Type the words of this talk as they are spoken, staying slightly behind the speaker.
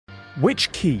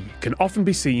Which key can often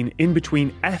be seen in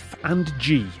between F and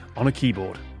G on a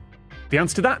keyboard? The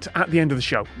answer to that at the end of the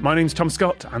show. My name's Tom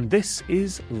Scott, and this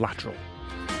is Lateral.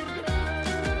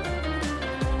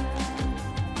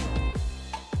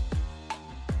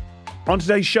 On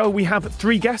today's show, we have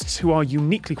three guests who are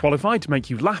uniquely qualified to make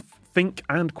you laugh, think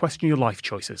and question your life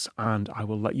choices. And I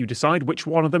will let you decide which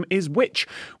one of them is which.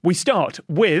 We start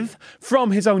with, from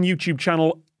his own YouTube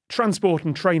channel, transport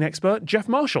and train expert, Jeff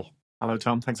Marshall. Hello,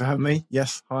 Tom. Thanks for having me.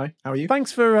 Yes. Hi. How are you?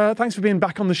 Thanks for being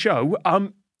back on the show.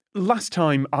 Last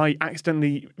time I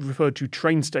accidentally referred to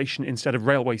train station instead of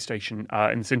railway station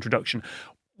in this introduction.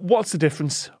 What's the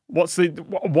difference?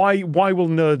 Why will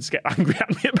nerds get angry at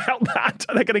me about that?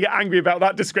 They're going to get angry about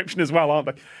that description as well,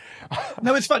 aren't they?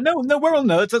 No, it's fine. No, we're all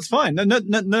nerds. That's fine.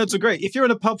 Nerds are great. If you're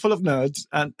in a pub full of nerds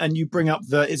and you bring up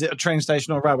is it a train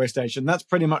station or a railway station? That's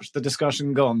pretty much the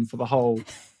discussion gone for the whole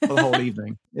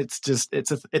evening. It's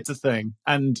a thing.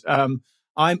 And I'm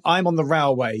on the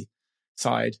railway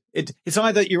side. It's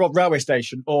either you're on railway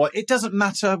station or it doesn't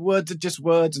matter. Words are just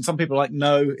words. And some people are like,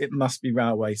 no, it must be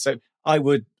railway. So I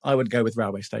would go with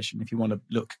railway station if you want to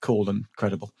look cool and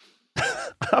credible.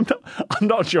 I'm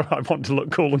not sure I want to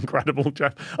look cool and credible,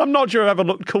 Jeff. I'm not sure I've ever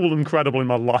looked cool and credible in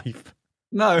my life.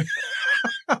 No.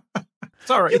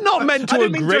 Sorry. You're not meant to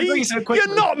agree.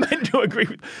 You're not meant to agree.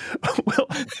 Well,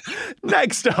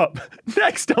 next on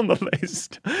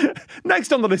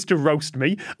the list to roast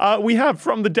me, we have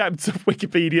from the depths of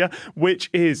Wikipedia,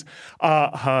 which is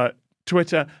her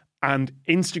Twitter and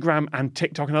Instagram and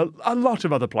TikTok and a lot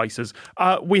of other places.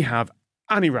 We have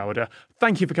Annie Rowader.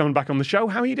 Thank you for coming back on the show.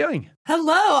 How are you doing?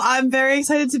 Hello, I'm very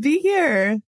excited to be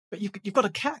here. But you've got a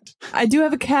cat. I do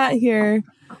have a cat here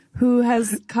who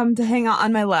has come to hang out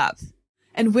on my lap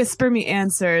and whisper me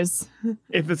answers.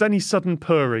 If there's any sudden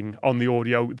purring on the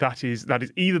audio, that is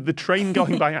either the train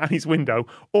going by Annie's window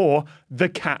or the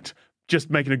cat just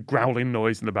making a growling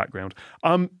noise in the background.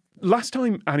 Last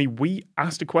time, Annie, we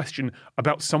asked a question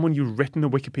about someone you'd written a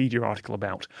Wikipedia article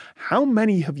about. How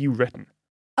many have you written?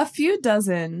 A few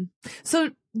dozen. So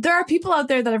there are people out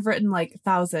there that have written like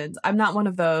thousands. I'm not one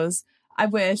of those. I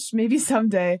wish, maybe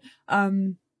someday.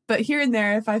 But here and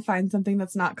there, if I find something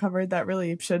that's not covered that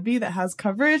really should be, that has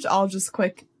coverage, I'll just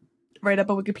quick write up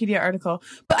a Wikipedia article.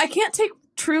 But I can't take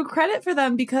true credit for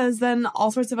them because then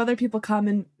all sorts of other people come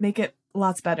and make it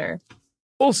lots better.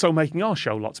 Also making our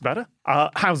show lots better.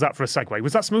 How's that for a segue?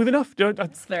 Was that smooth enough?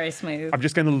 It's very smooth. I'm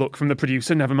just going to look from the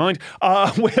producer, never mind.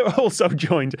 We're also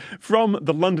joined from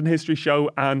the London History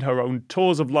Show and her own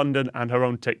Tours of London and her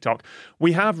own TikTok.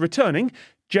 We have returning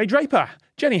Jay Draper.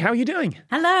 Jenny, how are you doing?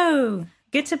 Hello.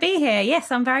 Good to be here.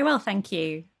 Yes, I'm very well, thank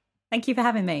you. Thank you for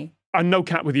having me. And no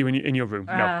cat with you in your room?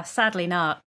 No. Sadly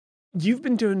not. You've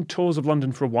been doing Tours of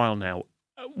London for a while now.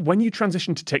 When you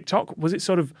transitioned to TikTok, was it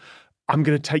sort of, I'm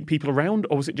going to take people around,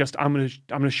 or was it just, I'm going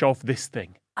to show off this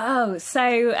thing? Oh,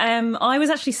 so I was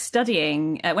actually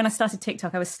studying, when I started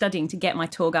TikTok, I was studying to get my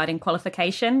tour guiding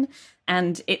qualification.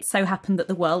 And it so happened that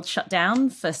the world shut down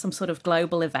for some sort of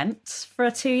global event for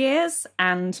 2 years.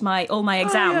 And all my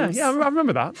exams. Yeah, I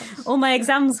remember that. All my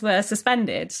exams were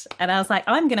suspended. And I was like,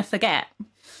 I'm going to forget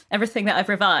everything that I've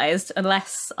revised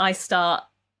unless I start,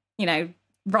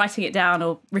 writing it down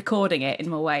or recording it in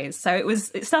more ways. So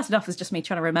it started off as just me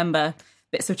trying to remember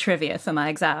bits of trivia for my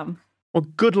exam. Well,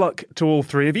 good luck to all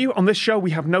three of you. On this show,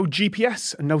 we have no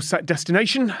GPS and no set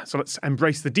destination, so let's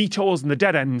embrace the detours and the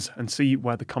dead ends and see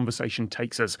where the conversation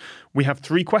takes us. We have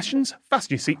three questions.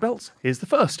 Fasten your seatbelts. Here's the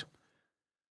first.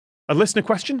 A listener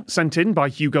question sent in by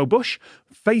Hugo Bush.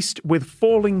 Faced with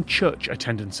falling church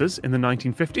attendances in the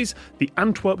 1950s, the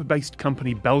Antwerp-based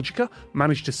company Belgica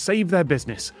managed to save their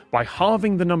business by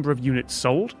halving the number of units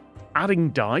sold, adding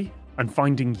dye, and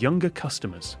finding younger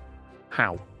customers.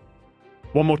 How?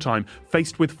 One more time.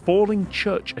 Faced with falling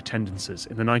church attendances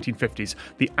in the 1950s,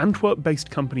 the Antwerp-based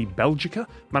company Belgica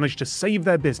managed to save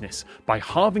their business by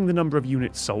halving the number of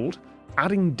units sold,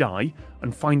 adding dye,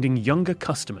 and finding younger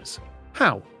customers.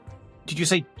 How? Did you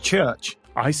say church?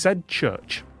 I said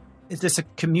church. Is this a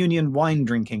communion wine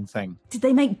drinking thing? Did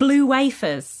they make blue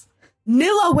wafers?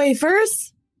 Nilla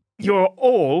wafers? You're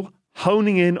all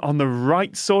honing in on the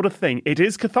right sort of thing. It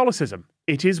is Catholicism.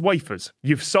 It is wafers.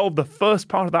 You've solved the first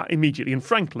part of that immediately. And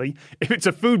frankly, if it's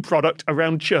a food product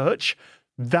around church,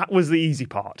 that was the easy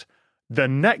part. The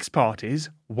next part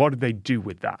is, what did they do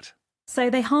with that?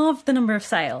 So they halved the number of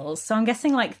sales. So I'm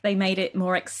guessing they made it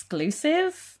more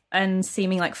exclusive and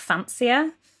seeming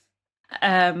fancier,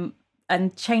 and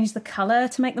changed the colour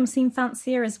to make them seem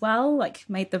fancier as well,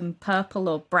 made them purple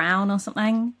or brown or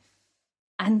something.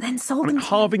 and then sold I mean, them.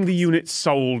 halving the units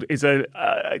sold is a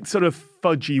sort of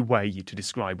fudgy way to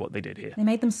describe what they did here. They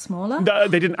made them smaller. No,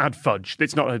 they didn't add fudge.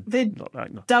 It's not a. They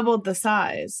no. doubled the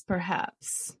size,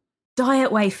 perhaps.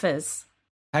 Diet wafers.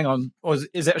 Hang on, or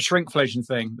is it a shrinkflation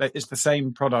thing? It's the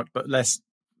same product but less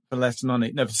for less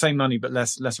money. No, the same money but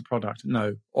lesser product.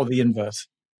 No, or the inverse.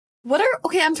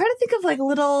 Okay, I'm trying to think of like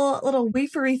little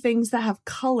wafery things that have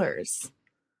colors.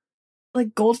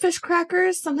 Like goldfish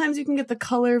crackers. Sometimes you can get the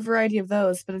color variety of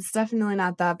those, but it's definitely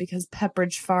not that because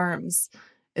Pepperidge Farms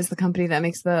is the company that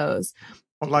makes those.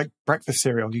 Or like breakfast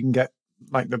cereal. You can get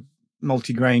like the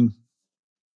multigrain.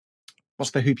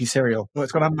 What's the hoopy cereal? Well,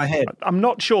 it's gone out of my head. I'm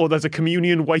not sure there's a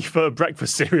communion wafer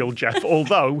breakfast cereal, Jeff,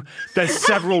 although there's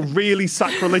several really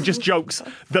sacrilegious jokes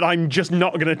that I'm just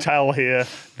not going to tell here.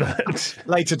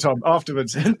 Later, Tom,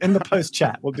 afterwards, in the post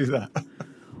chat, we'll do that.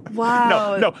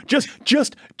 Wow. No, just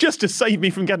to save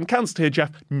me from getting cancelled here, Jeff,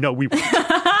 no, we won't.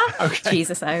 Okay.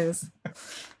 Jesus O's.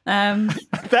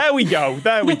 There we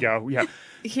go, yeah.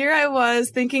 Here I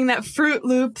was thinking that Fruit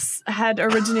Loops had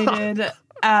originated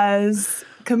as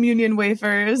communion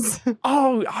wafers.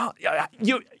 Oh,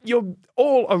 you're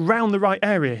all around the right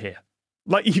area here.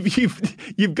 Like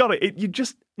you've got it. You're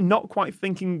just not quite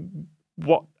thinking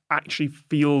what actually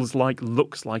feels like,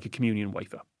 looks like a communion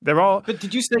wafer. There are. But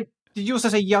did you also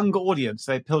say younger audience?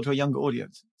 They appeal to a younger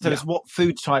audience. So Yeah. it's what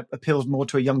food type appeals more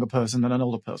to a younger person than an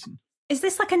older person? Is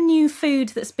this like a new food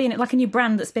that's been like a new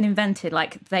brand that's been invented?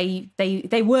 Like they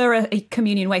were a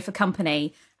communion wafer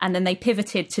company and then they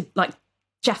pivoted to like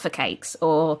Jaffa cakes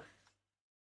or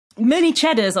mini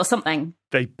cheddars or something.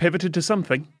 They pivoted to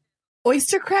something.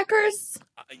 Oyster crackers?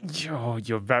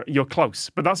 You're close,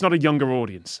 but that's not a younger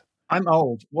audience. I'm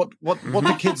old. What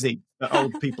do kids eat that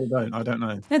old people don't? I don't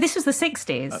know. No, this was the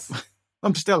 60s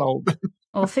I'm still old.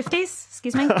 or 50s,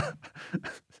 excuse me.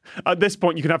 At this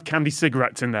point, you can have candy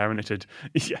cigarettes in there, and it'd.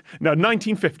 Yeah. No,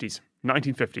 1950s.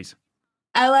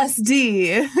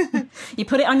 LSD. You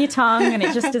put it on your tongue and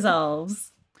it just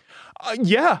dissolves.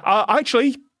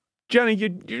 Actually, Jenny,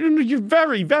 you're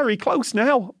very, very close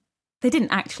now. They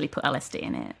didn't actually put LSD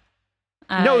in it.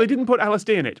 No, they didn't put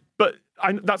LSD in it, but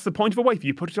that's the point of a wafer.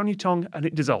 You put it on your tongue and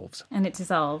it dissolves. And it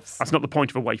dissolves. That's not the point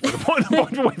of a wafer. The point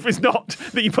of a wafer is not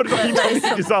that you put it on your tongue and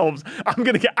it dissolves. I'm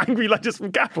going to get angry letters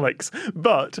from Catholics,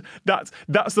 but that's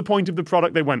the point of the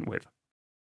product they went with.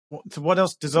 What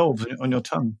else dissolves on your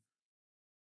tongue?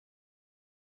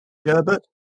 Sherbet?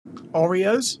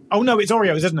 Oreos? Oh no, it's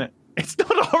Oreos, isn't it? It's not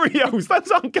Oreos. Those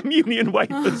aren't communion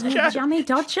wafers, Jeff. Jammy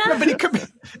Dodger? No, but it could be.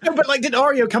 No, but like, did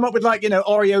Oreo come up with like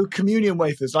Oreo communion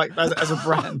wafers like as a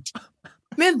brand?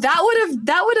 Man,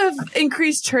 that would have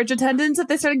increased church attendance if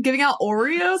they started giving out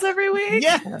Oreos every week.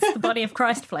 Yeah. That's the body of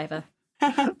Christ flavour.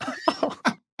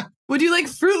 Would you like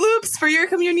Fruit Loops for your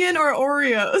communion or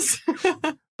Oreos?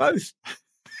 Both.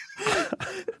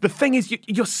 The thing is,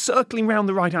 you're circling around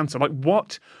the right answer. Like,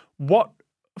 what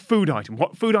food item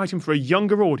for a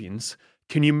younger audience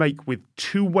can you make with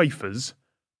 2 wafers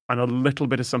and a little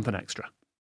bit of something extra?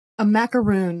 A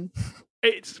macaroon.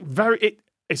 It's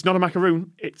not a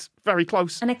macaroon. It's very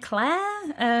close. An eclair?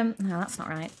 No, that's not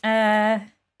right.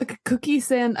 Like a cookie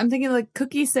I'm thinking like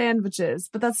cookie sandwiches,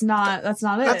 but that's not it. That's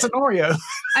an Oreo.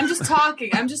 I'm just talking.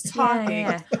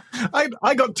 Yeah.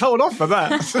 I got told off for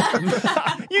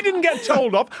that. You didn't get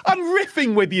told off. I'm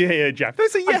riffing with you here, Jeff.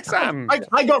 There's a yes and.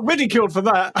 I got ridiculed for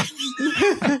that.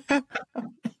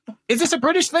 Is this a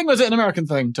British thing or is it an American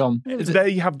thing, Tom?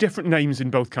 They have different names in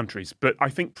both countries, but I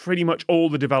think pretty much all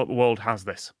the developed world has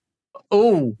this.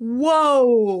 Oh,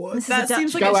 Whoa. This is That a Dutch-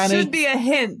 seems like Go, it Annie. should be a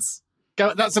hint.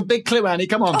 that's a big clue, Annie.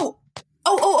 Come on.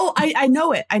 Oh, I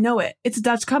know it. It's a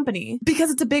Dutch company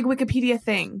because it's a big Wikipedia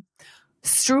thing.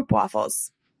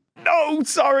 Stroopwafels. No,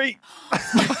 sorry.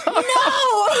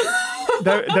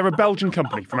 No! They're a Belgian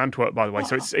company from Antwerp, by the way,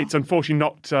 so it's unfortunately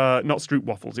not Stroop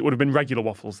waffles. It would have been regular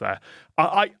waffles there.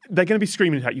 They're going to be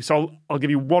screaming at you, so I'll give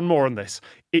you one more on this.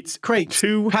 It's Crepes.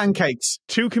 two Pancakes.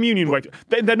 communion wafers.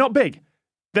 They're not big.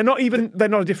 They're not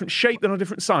a different shape, they're not a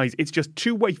different size. It's just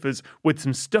 2 wafers with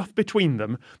some stuff between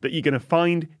them that you're going to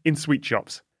find in sweet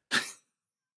shops.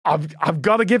 I've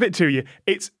got to give it to you.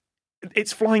 It's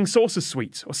flying saucer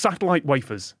sweets or satellite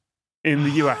wafers in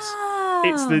the US.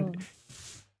 Oh.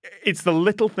 It's the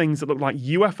little things that look like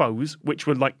UFOs, which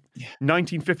were like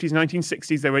 1950s,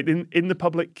 1960s. They were in the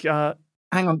public. Hang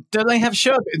on. Do they have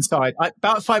sherbet inside?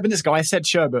 About 5 minutes ago, I said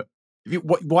sherbet. If you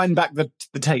wind back the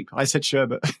tape, I said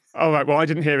sherbet. All right. Well, I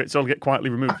didn't hear it, so I'll get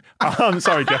quietly removed.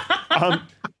 Sorry, Jeff.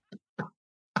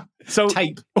 So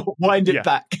Tape. Wind it Yeah.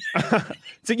 back.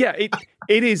 So yeah,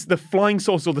 it is the flying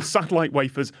saucer or the satellite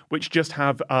wafers, which just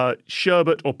have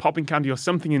sherbet or popping candy or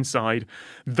something inside.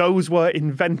 Those were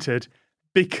invented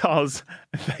because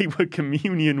they were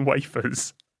communion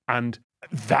wafers, and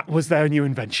that was their new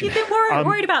invention. You've been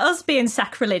worried about us being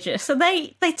sacrilegious, so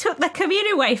they took their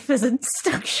communion wafers and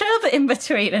stuck sherbet in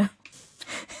between them.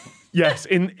 Yes,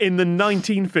 in the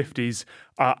 1950s,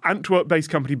 Antwerp-based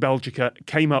company Belgica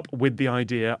came up with the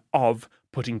idea of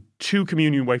putting two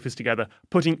communion wafers together,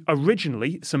 putting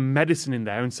originally some medicine in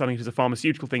there and selling it as a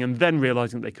pharmaceutical thing, and then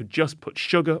realising they could just put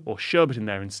sugar or sherbet in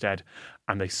there instead,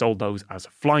 and they sold those as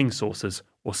flying saucers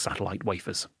or satellite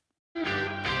wafers.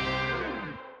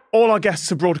 All our guests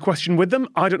have brought a question with them.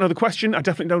 I don't know the question. I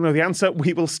definitely don't know the answer.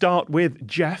 We will start with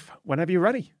Jeff whenever you're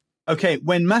ready. Okay,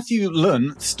 when Matthew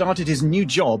Lunn started his new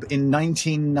job in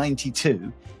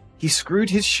 1992, he screwed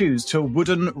his shoes to a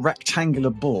wooden rectangular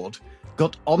board,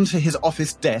 got onto his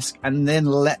office desk, and then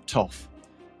leapt off.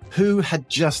 Who had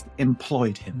just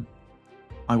employed him?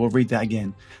 I will read that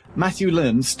again. Matthew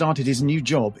Lunn started his new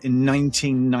job in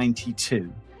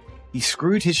 1992. He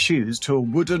screwed his shoes to a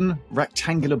wooden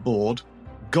rectangular board,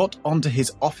 got onto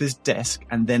his office desk,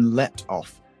 and then leapt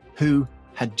off. Who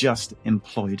had just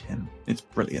employed him? It's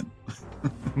brilliant.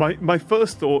 My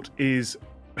first thought is,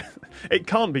 it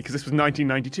can't be because this was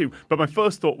 1992, but my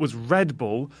first thought was Red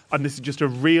Bull, and this is just a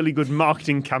really good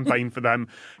marketing campaign for them,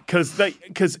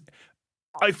 because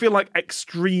I feel like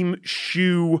extreme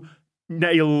shoe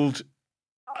nailed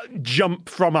jump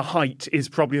from a height is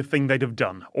probably a thing they'd have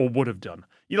done or would have done.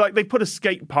 They put a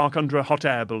skate park under a hot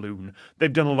air balloon.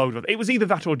 They've done a load of it. It was either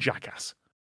that or Jackass.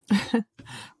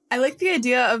 I like the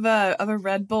idea of a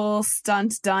Red Bull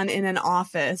stunt done in an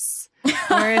office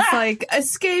where it's like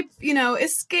escape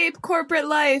corporate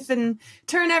life and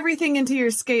turn everything into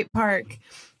your skate park.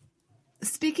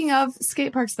 Speaking of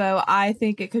skate parks, though, I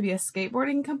think it could be a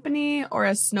skateboarding company or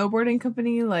a snowboarding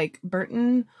company like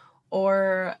Burton,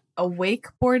 or a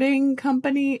wakeboarding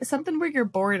company, something where you're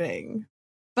boarding.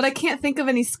 But I can't think of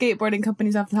any skateboarding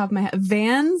companies off the top of my head.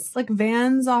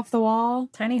 Vans off the wall.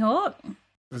 Tony Hawk.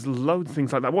 There's loads of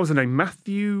things like that. What was her name?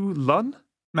 Matthew Lunn?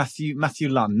 Matthew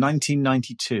Lunn,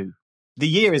 1992. The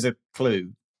year is a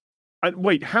clue. And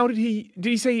wait, how did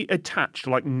he say attached,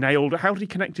 like nailed? How did he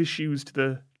connect his shoes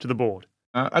to the board?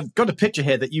 I've got a picture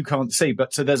here that you can't see,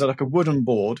 but so there's like a wooden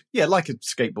board. Yeah, like a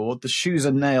skateboard. The shoes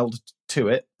are nailed to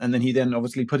it, and then he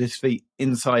obviously put his feet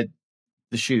inside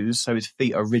the shoes, so his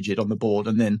feet are rigid on the board,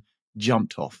 and then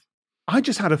jumped off. I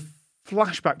just had a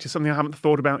flashback to something I haven't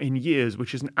thought about in years,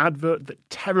 which is an advert that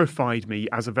terrified me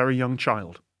as a very young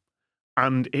child.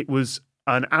 And it was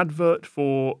an advert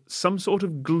for some sort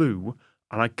of glue,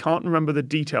 and I can't remember the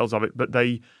details of it, but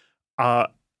they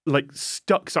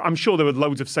stuck. So I'm sure there were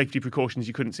loads of safety precautions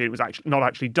you couldn't see. It was actually not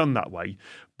actually done that way,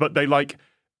 but they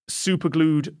super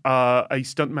glued a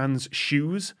stuntman's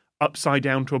shoes upside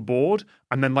down to a board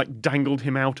and then dangled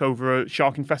him out over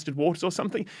shark-infested waters or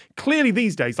something. Clearly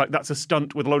these days, that's a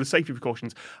stunt with a load of safety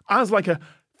precautions. As a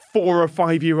 4 or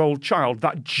 5 year old child,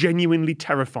 that genuinely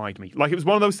terrified me. It was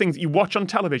one of those things that you watch on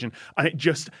television and it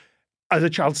just, as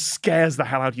a child, scares the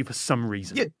hell out of you for some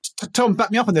reason. Yeah, Tom, back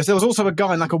me up on this. There was also a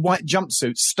guy in a white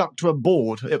jumpsuit stuck to a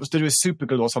board. It was to do with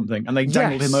superglue or something, and they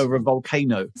dangled him over a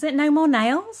volcano. Is it No More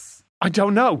Nails? I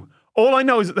don't know. All I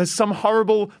know is that there's some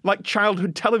horrible,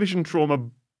 childhood television trauma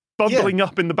bubbling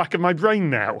up in the back of my brain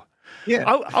now. Yeah,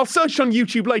 I'll search on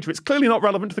YouTube later. It's clearly not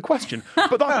relevant to the question,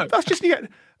 but that's just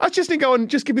to go and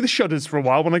just give me the shudders for a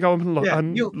while when I go and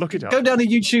look it up. Go down the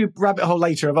YouTube rabbit hole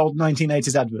later of old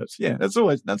 1980s adverts. Yeah, that's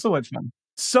always fun.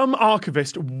 Some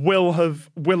archivist will have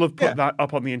put that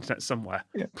up on the internet somewhere,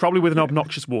 probably with an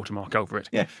obnoxious watermark over it.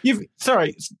 Yeah,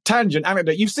 tangent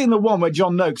anecdote. You've seen the one where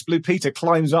John Noakes, Blue Peter,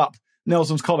 climbs up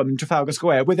Nelson's column in Trafalgar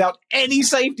Square without any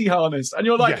safety harness, and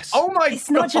you're like, yes. "Oh my!"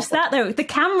 It's not just that though. The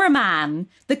cameraman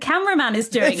is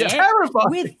doing it terrifying.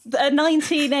 with a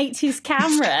 1980s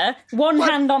camera, one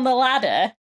hand on the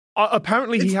ladder.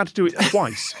 Apparently, he had to do it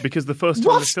twice because the first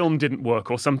time the film didn't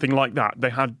work or something like that. They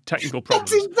had technical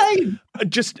problems. That's insane.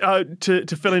 Just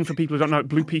to fill in for people who don't know,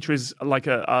 Blue Peter is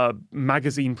a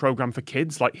magazine program for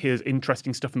kids. Here's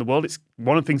interesting stuff in the world. It's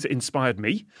one of the things that inspired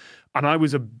me. And I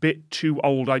was a bit too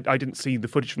old. I didn't see the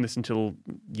footage from this until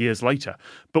years later.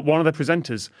 But one of the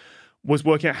presenters was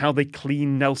working out how they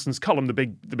clean Nelson's column, the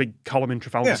big column in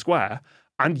Trafalgar Square.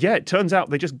 And it turns out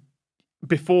they just,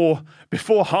 before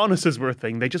harnesses were a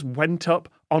thing, they just went up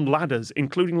on ladders,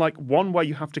 including one where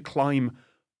you have to climb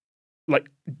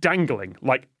dangling,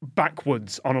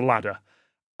 backwards on a ladder.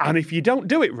 And if you don't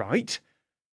do it right,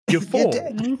 you fall.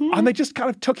 Mm-hmm. And they just kind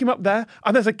of took him up there,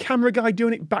 and there's a camera guy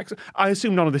doing it back. I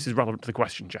assume none of this is relevant to the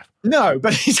question, Jeff. No,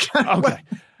 but he's kind of... Okay.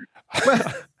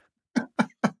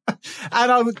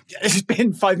 And it's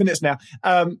been 5 minutes now.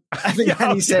 I think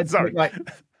Annie said, sorry.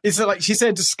 It's like she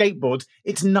said to skateboard.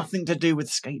 It's nothing to do with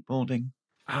skateboarding.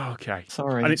 Okay.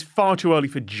 Sorry. And it's far too early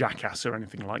for Jackass or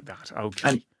anything like that. Okay.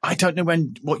 And I don't know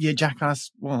what year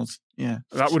Jackass was. Yeah.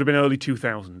 That would have been early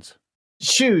 2000s.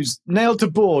 Shoes, nailed to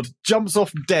board, jumps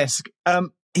off desk.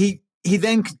 He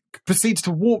then proceeds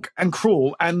to walk and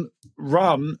crawl and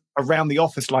run around the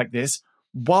office like this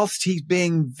whilst he's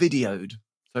being videoed.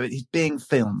 So he's being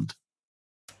filmed.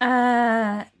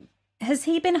 Has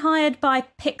he been hired by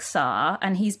Pixar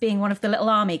and he's being one of the little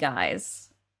army guys?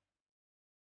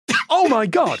 Oh my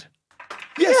God!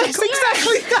 Yes,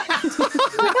 exactly that.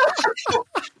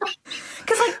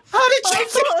 Because How did you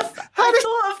I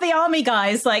thought of the army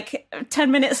guys like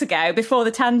 10 minutes ago before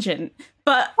the tangent,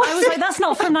 but I was like, that's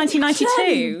not from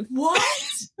 1992. What?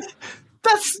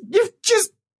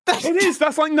 It is.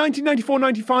 That's like 1994,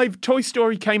 95. Toy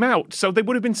Story came out, so they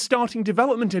would have been starting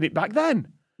development in it back then.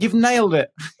 You've nailed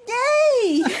it.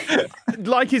 Yay!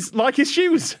 Like his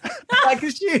shoes. Like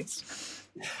his shoes.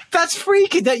 That's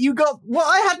freaky that you got... Well,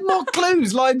 I had more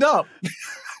clues lined up.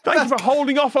 Thank you for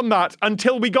holding off on that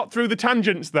until we got through the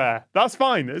tangents there. That's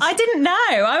fine. I didn't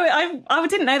know. I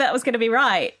didn't know that was going to be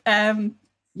right.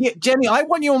 Yeah, Jenny, I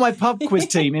want you on my pub quiz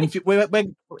team.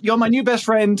 When you're my new best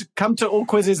friend, come to all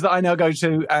quizzes that I now go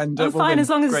to, and I'm fine win. as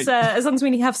long Great. as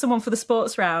we have someone for the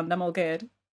sports round. I'm all good.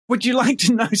 Would you like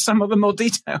to know some of the more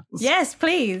details? Yes,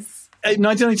 please. In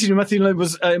 1992, Matthew Lillard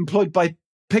was employed by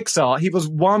Pixar. He was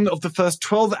one of the first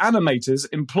 12 animators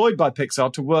employed by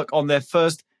Pixar to work on their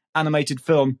first animated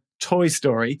film, Toy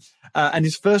Story. And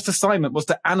his first assignment was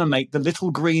to animate the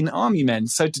little green army men.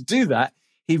 So to do that,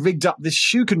 he rigged up this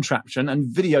shoe contraption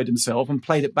and videoed himself and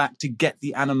played it back to get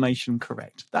the animation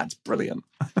correct. That's brilliant.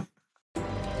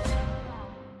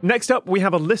 Next up, we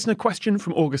have a listener question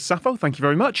from August Sappho. Thank you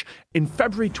very much. In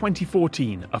February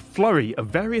 2014, a flurry of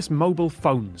various mobile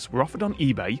phones were offered on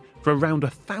eBay for around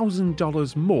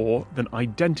 $1,000 more than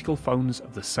identical phones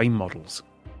of the same models.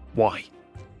 Why?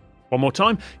 One more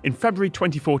time. In February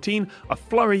 2014, a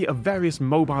flurry of various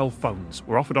mobile phones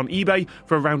were offered on eBay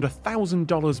for around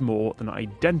 $1,000 more than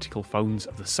identical phones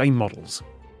of the same models.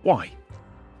 Why?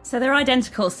 So they're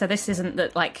identical. So this isn't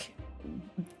that like,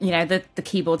 you know, the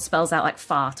keyboard spells out like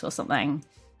fart or something.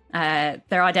 They're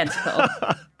identical.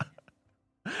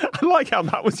 I like how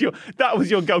that was your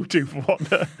go-to for what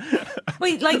the...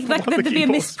 Wait, like there'd be a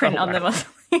misprint on them or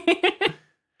something.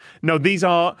 No, these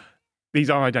are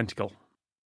identical.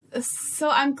 So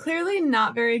I'm clearly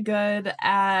not very good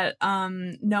at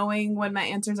knowing when my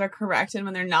answers are correct and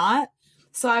when they're not.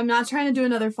 So I'm not trying to do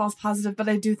another false positive, but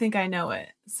I do think I know it.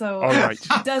 So All right.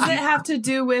 Does it have to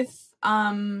do with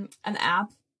an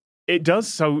app? It does.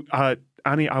 So,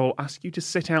 Annie, I will ask you to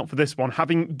sit out for this one,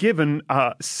 having given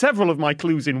several of my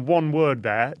clues in one word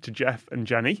there to Jeff and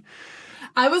Jenny.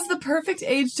 I was the perfect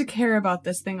age to care about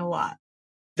this thing a lot.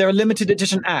 There are limited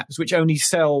edition apps which only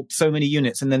sell so many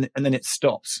units and then it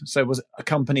stops. So it was a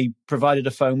company provided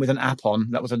a phone with an app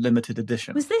on that was a limited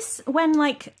edition. Was this when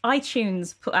like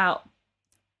iTunes put out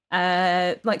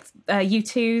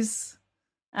U2's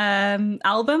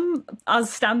album as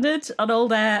standard on all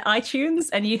their iTunes,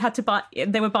 and you had to buy?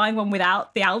 They were buying one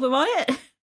without the album on it.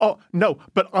 Oh no!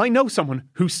 But I know someone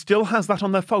who still has that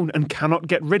on their phone and cannot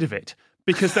get rid of it.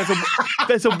 Because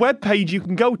there's a web page you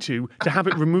can go to have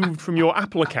it removed from your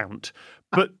Apple account,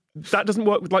 but that doesn't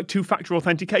work with like two-factor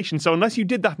authentication. So unless you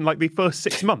did that in like the first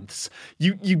 6 months,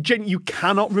 you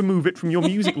cannot remove it from your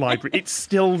music library. It's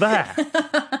still there.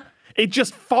 It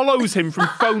just follows him from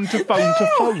phone to phone to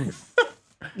phone.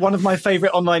 One of my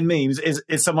favourite online memes is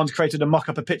someone's created a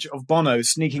mock-up, a picture of Bono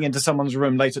sneaking into someone's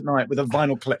room late at night with a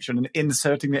vinyl collection and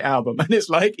inserting the album. And it's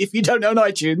like, if you don't own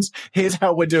iTunes, here's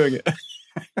how we're doing it.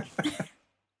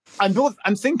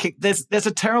 I'm thinking there's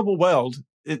a terrible world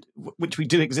which we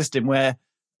do exist in where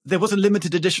there was a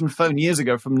limited edition phone years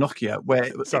ago from Nokia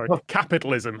where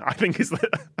capitalism I think is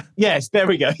the yes, there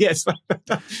we go, yes.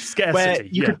 Scarcity, where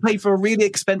you could pay for a really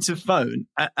expensive phone,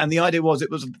 and the idea was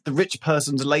it was the rich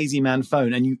person's lazy man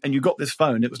phone, and you got this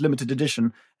phone, it was limited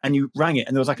edition, and you rang it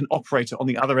and there was like an operator on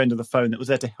the other end of the phone that was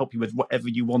there to help you with whatever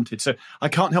you wanted. So I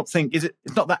can't help think, it's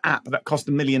not that app that cost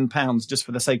 £1 million just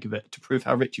for the sake of it to prove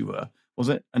how rich you were, was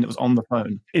it? And it was on the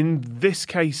phone. In this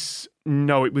case,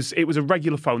 no, it was a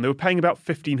regular phone. They were paying about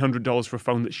 $1,500 for a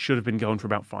phone that should have been going for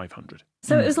about $500.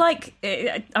 So it was like,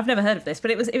 I've never heard of this, but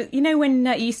it was you know when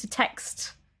you used to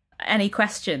text any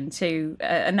question to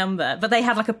a number, but they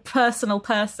had like a personal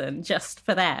person just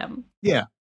for them. Yeah.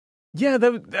 Yeah,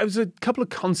 there was a couple of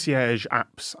concierge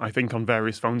apps, I think, on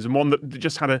various phones, and one that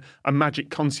just had a magic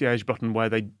concierge button where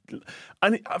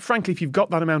frankly, if you've got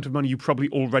that amount of money, you probably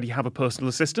already have a personal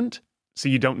assistant, so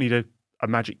you don't need a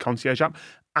magic concierge app.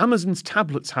 Amazon's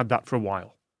tablets had that for a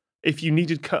while. If you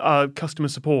needed customer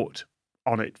support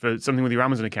on it for something with your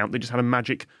Amazon account, they just had a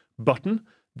magic button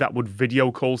that would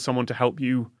video call someone to help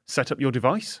you set up your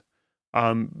device.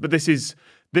 But this is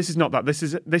not that. This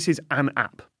is an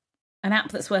app. An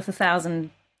app that's worth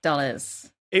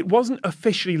 $1,000. It wasn't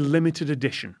officially limited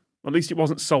edition. At least it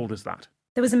wasn't sold as that.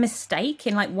 There was a mistake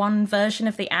in like one version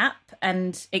of the app,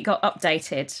 and it got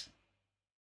updated.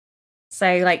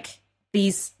 So like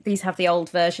these have the old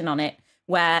version on it,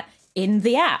 where in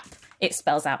the app it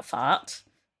spells out fart,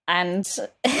 and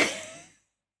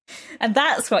and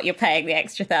that's what you're paying the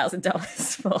extra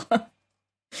 $1,000 for.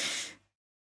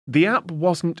 The app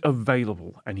wasn't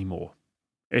available anymore.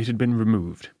 It had been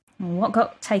removed. What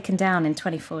got taken down in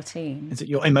 2014? Is it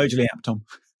your Emojili app, Tom?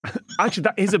 Actually,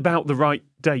 that is about the right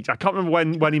date. I can't remember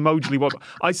when Emojili was.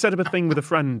 I set up a thing with a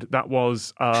friend that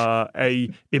was a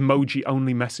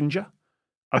emoji-only messenger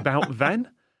about then,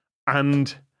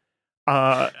 and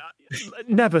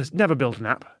never build an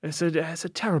app. It's a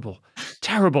terrible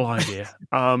idea.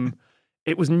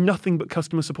 It was nothing but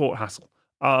customer support hassle.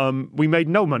 We made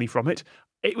no money from it.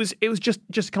 It was just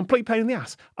a complete pain in the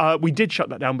ass. We did shut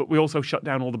that down, but we also shut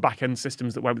down all the back-end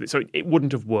systems that went with it, so it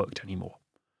wouldn't have worked anymore.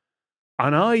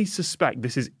 And I suspect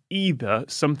this is either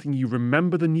something you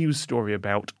remember the news story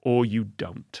about or you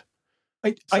don't.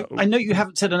 I know you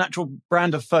haven't said an actual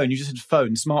brand of phone. You just said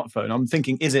phone, smartphone. I'm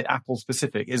thinking, is it Apple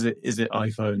specific? Is it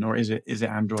iPhone or is it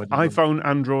Android? iPhone,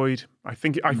 Android. I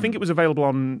think it was available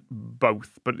on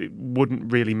both, but it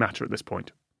wouldn't really matter at this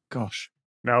point. Gosh.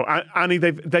 No, Annie,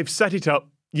 they've set it up.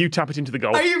 You tap it into the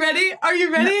goal. Are you ready? No.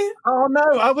 Oh no!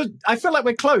 I feel like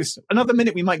we're close. Another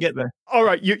minute, we might get there. All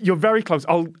right, you're very close.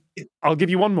 I'll give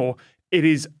you one more. It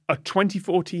is a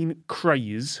 2014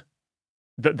 craze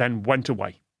that then went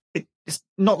away. It's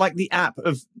not like the app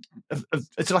of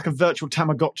it's like a virtual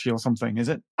Tamagotchi or something, is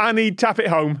it? Annie, tap it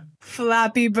home.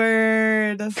 Flappy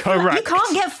Bird. Correct. You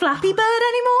can't get Flappy Bird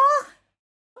anymore?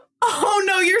 Oh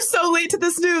no, you're so late to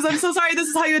this news. I'm so sorry. This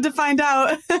is how you had to find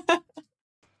out.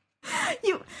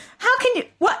 How can you?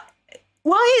 What?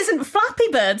 Why isn't Flappy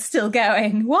Bird still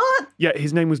going? What? Yeah,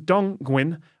 his name was Dong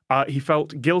Nguyen. He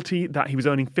felt guilty that he was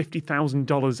earning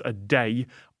 $50,000 a day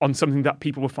on something that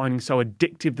people were finding so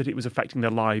addictive that it was affecting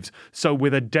their lives. So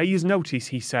with a day's notice,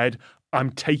 he said,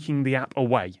 I'm taking the app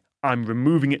away. I'm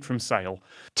removing it from sale.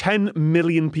 10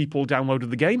 million people downloaded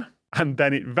the game, and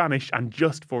then it vanished. And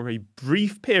just for a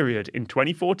brief period in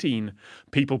 2014,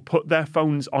 people put their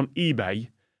phones on eBay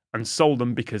and sold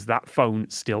them because that phone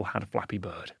still had Flappy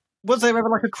Bird. Was there ever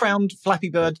like a crowned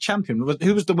Flappy Bird champion?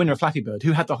 Who was the winner of Flappy Bird?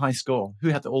 Who had the high score? Who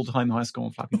had the all-time high score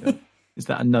on Flappy Bird? Is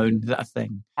that a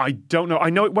thing? I don't know. I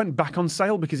know it went back on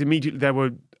sale because immediately there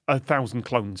were 1,000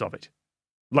 clones of it.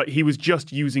 Like, he was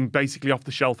just using basically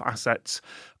off-the-shelf assets.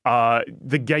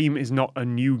 The game is not a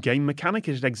new game mechanic.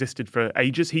 It had existed for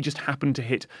ages. He just happened to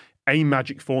hit a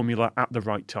magic formula at the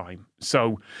right time.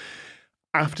 So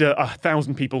after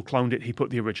 1,000 people cloned it, he put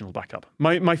the original back up.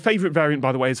 My favourite variant,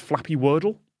 by the way, is Flappy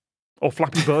Wordle or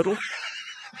Flappy Birdle,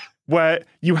 where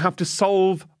you have to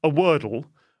solve a Wordle,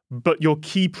 but your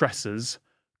key presses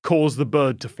cause the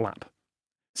bird to flap.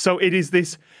 So it is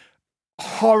this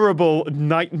horrible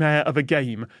nightmare of a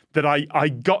game that I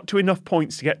got to enough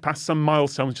points to get past some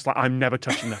milestones, just like, I'm never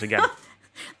touching that again.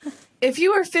 If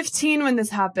you were 15 when this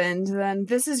happened, then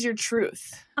this is your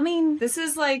truth. I mean, this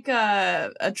is like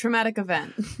a traumatic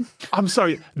event. I'm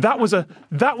sorry. That was a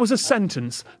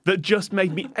sentence that just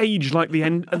made me age like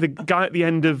the guy at the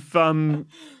end of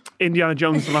Indiana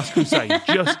Jones: The Last Crusade.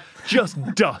 Just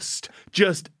dust.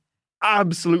 Just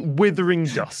absolute withering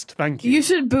dust. Thank you. You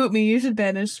should boot me. You should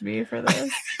banish me for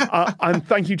this. And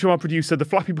thank you to our producer. The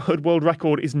Flappy Bird world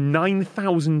record is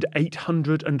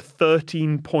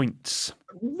 9,813 points.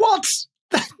 What?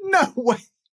 No way.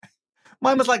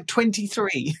 Mine was like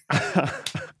 23.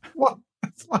 What?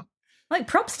 Like,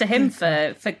 props to him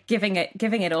for giving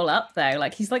it all up, though.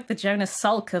 Like, he's like the Jonas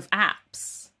Salk of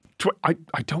apps. I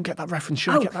don't get that reference.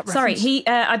 Should I get that reference? Sorry.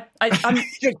 I'm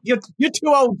You're too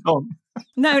old, Tom.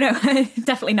 No,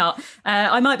 definitely not.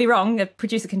 I might be wrong. A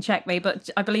producer can check me,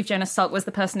 but I believe Jonas Salk was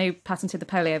the person who patented the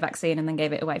polio vaccine and then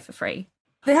gave it away for free.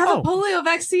 They have a polio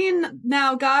vaccine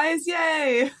now, guys.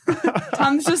 Yay.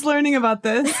 Tom's just learning about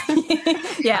this.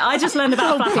 Yeah, I just learned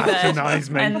about Flappy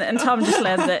Bird. Me. And Tom just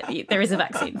learned that there is a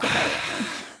vaccine for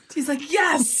polio. He's like,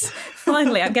 yes!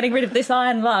 Finally, I'm getting rid of this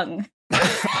iron lung.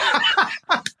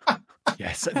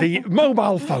 Yes, the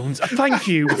mobile phones. Thank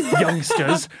you,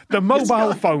 youngsters. The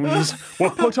mobile phones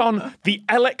were put on the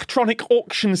electronic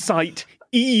auction site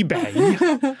eBay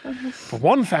for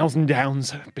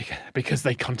 £1,000 because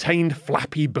they contained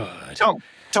Flappy Bird.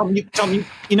 Tom, you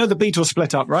know the Beatles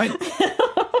split up, right?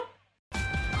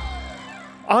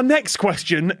 Our next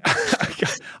question.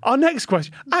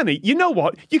 Annie, you know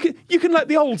what? You can let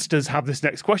the oldsters have this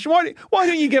next question. Why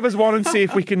don't you give us one and see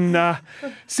if we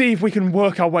can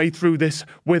work our way through this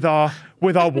with our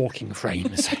walking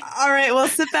frames. All right, well,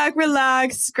 sit back,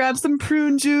 relax, grab some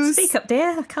prune juice. Speak up,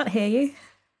 dear. I can't hear you.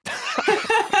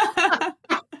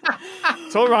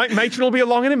 It's all right. Matron will be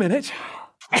along in a minute.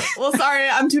 Well, sorry,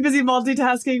 I'm too busy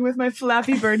multitasking with my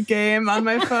Flappy Bird game on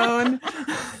my phone.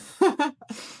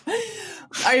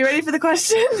 Are you ready for the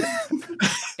question?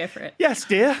 Go for it. Yes,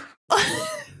 dear.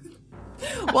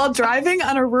 While driving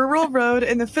on a rural road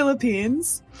in the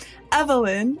Philippines,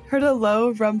 Evelyn heard a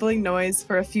low rumbling noise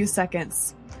for a few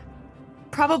seconds.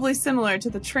 Probably similar to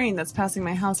the train that's passing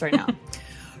my house right now.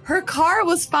 Her car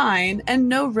was fine and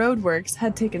no roadworks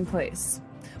had taken place.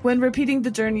 When repeating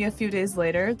the journey a few days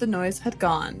later, the noise had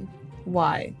gone.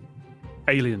 Why?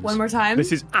 Aliens. One more time.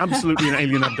 This is absolutely an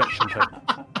alien abduction thing.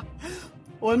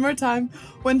 One more time.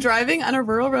 When driving on a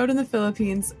rural road in the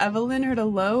Philippines, Evelyn heard a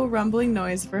low, rumbling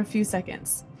noise for a few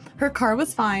seconds. Her car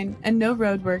was fine, and no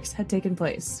roadworks had taken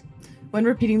place. When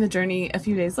repeating the journey a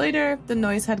few days later, the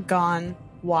noise had gone.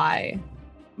 Why?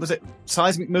 Was it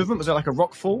seismic movement? Was there like a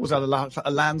rock fall? Was there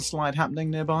a landslide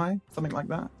happening nearby? Something like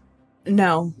that?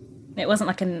 No. It wasn't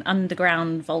like an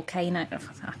underground volcano.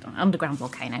 Underground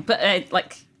volcano, but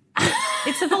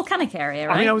it's a volcanic area,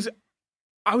 right? I mean,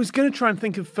 I was going to try and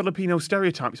think of Filipino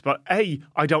stereotypes, but A,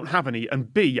 I don't have any,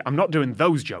 and B, I'm not doing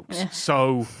those jokes. Yeah.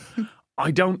 So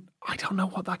I don't know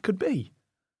what that could be.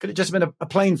 Could it just have been a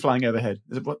plane flying overhead?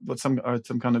 Is it some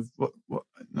kind of what?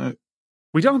 No.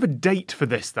 We don't have a date for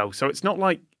this though, so it's not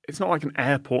like an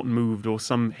airport moved or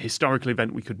some historical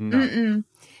event we could know. Mm-mm.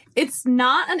 It's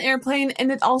not an airplane,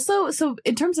 and it also, so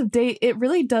in terms of date, it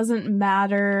really doesn't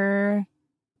matter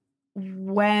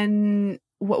when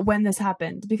this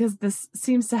happened, because this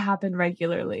seems to happen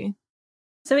regularly.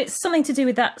 So it's something to do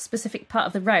with that specific part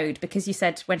of the road, because you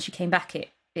said when she came back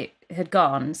it had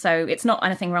gone. So it's not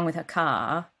anything wrong with her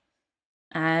car.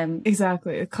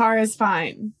 Exactly. The car is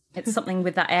fine. It's something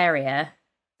with that area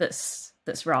that's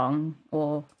wrong,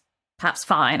 or perhaps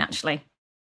fine, actually.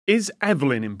 Is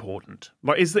Evelyn important?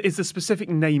 Like, is the specific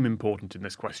name important in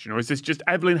this question, or is this just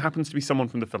Evelyn happens to be someone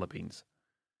from the Philippines?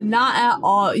 Not at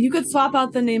all. You could swap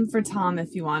out the name for Tom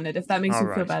if you wanted, if that makes All you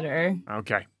feel right. better.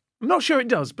 Okay. I'm not sure it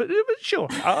does, but sure.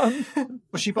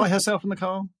 Was she by herself in the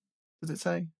car? Does it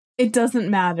say? It doesn't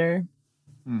matter.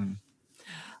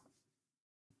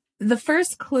 The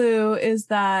first clue is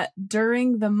that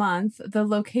during the month, the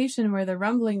location where the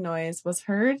rumbling noise was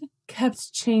heard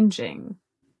kept changing.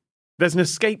 There's an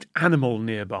escaped animal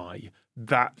nearby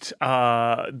that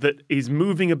is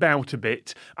moving about a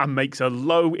bit and makes a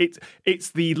low.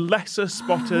 It's the lesser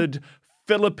spotted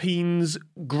Philippines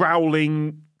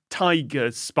growling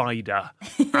tiger spider,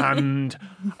 and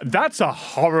that's a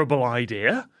horrible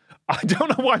idea. I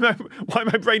don't know why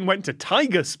my brain went to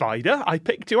tiger spider. I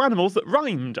picked two animals that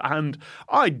rhymed, and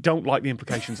I don't like the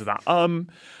implications of that. And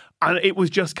it was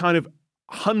just kind of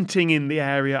hunting in the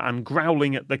area and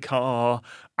growling at the car,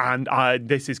 and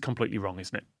this is completely wrong,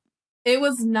 isn't it? It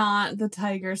was not the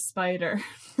tiger spider.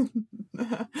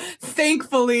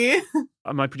 Thankfully.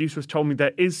 My producer has told me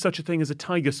there is such a thing as a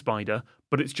tiger spider,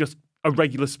 but it's just a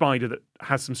regular spider that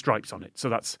has some stripes on it. So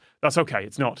that's okay.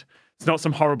 It's not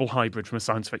some horrible hybrid from a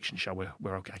science fiction show.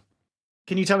 We're okay.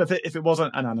 Can you tell if it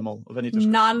wasn't an animal of any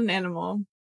description? Not an animal.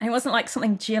 And it wasn't like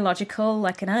something geological,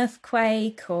 like an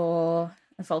earthquake or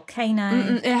a volcano.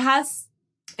 Mm-mm. It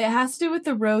has to do with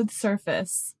the road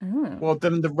surface. Ooh. Well,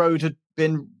 then the road had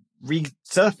been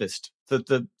resurfaced.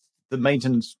 The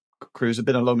maintenance crews had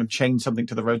been along and changed something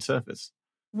to the road surface.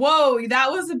 Whoa, that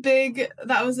was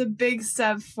a big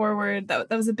step forward. That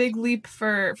was a big leap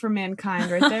for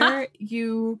mankind right there.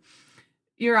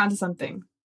 You're onto something.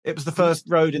 It was the first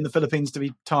road in the Philippines to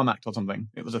be tarmacked or something.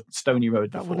 It was a stony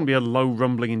road That before. wouldn't be a low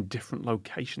rumbling in different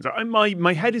locations.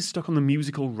 My head is stuck on the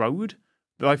musical Road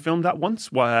that I filmed that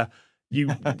once, where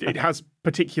it has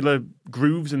particular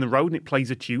grooves in the road and it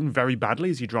plays a tune very badly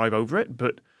as you drive over it,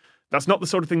 but that's not the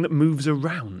sort of thing that moves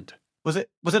around. Was it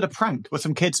a prank? Were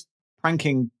some kids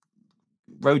pranking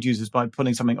road users by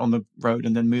putting something on the road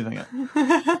and then moving it?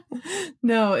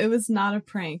 No, it was not a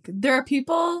prank. There are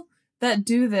people that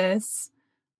do this.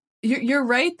 You're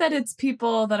right that it's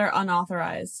people that are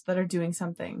unauthorized that are doing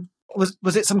something.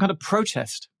 Was it some kind of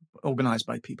protest organized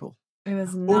by people? It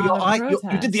was Or not a protest.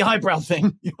 you did the eyebrow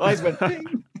thing. Your eyes went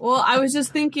ding. Well, I was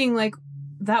just thinking, like,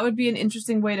 that would be an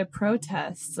interesting way to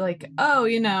protest. Like, oh,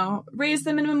 raise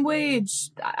the minimum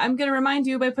wage. I'm going to remind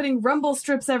you by putting rumble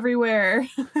strips everywhere.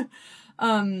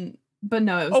 But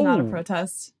no, it was not a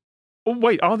protest. Oh,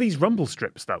 wait, are these rumble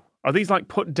strips, though? Are these, like,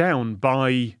 put down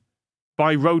by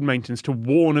by road maintenance to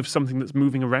warn of something that's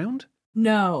moving around?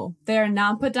 No, they are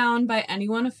not put down by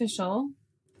anyone official.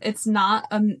 It's not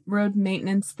a road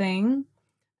maintenance thing,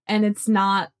 and it's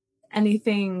not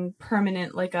anything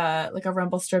permanent like a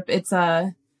rumble strip. It's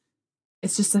a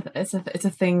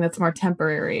thing that's more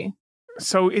temporary.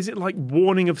 So is it like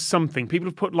warning of something? People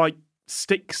have put like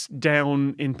sticks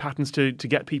down in patterns to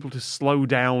get people to slow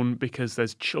down because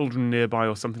there's children nearby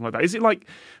or something like that. Is it like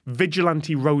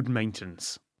vigilante road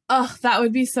maintenance? Oh, that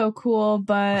would be so cool,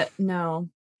 but no.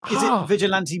 Is it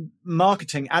vigilante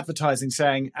marketing, advertising,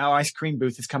 saying our ice cream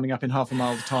booth is coming up in half a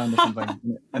mile's time or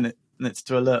something, and it's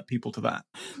to alert people to that?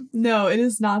 No, it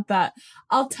is not that.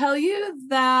 I'll tell you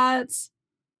that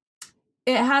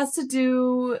it has to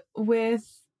do with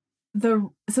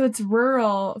so it's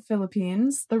rural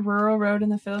Philippines, the rural road in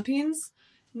the Philippines,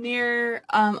 near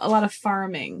a lot of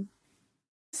farming.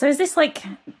 So is this like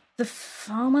the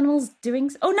farm animals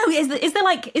doing? Oh no! Is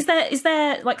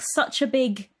there like such a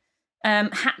big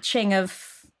hatching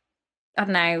of, I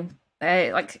don't know,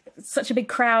 like such a big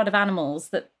crowd of animals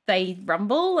that they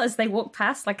rumble as they walk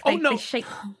past? Like they shake.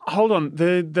 Hold on,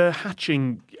 the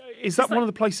hatching. Is that one of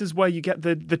the places where you get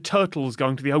the turtles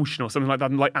going to the ocean or something like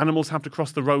that, and like animals have to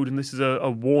cross the road, and this is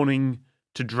a warning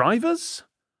to drivers?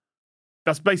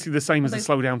 That's basically the same as the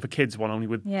slow down for kids one, only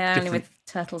with only with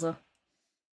turtles or.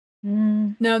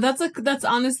 No, that's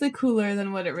honestly cooler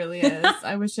than what it really is.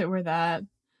 I wish it were that.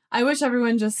 I wish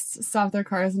everyone just stopped their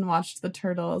cars and watched the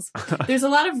turtles. There's a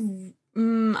lot of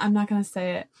I'm not gonna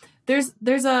say it.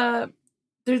 There's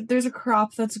a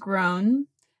crop that's grown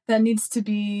that needs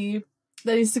to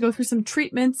go through some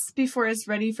treatments before it's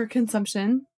ready for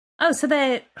consumption. Oh, so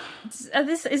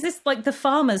is this like the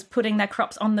farmers putting their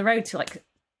crops on the road to like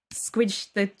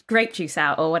squidge the grape juice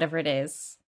out or whatever it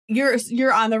is?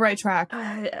 You're on the right track.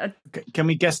 Can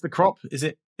we guess the crop? Is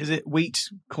it wheat,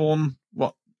 corn?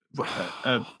 What?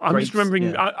 I'm just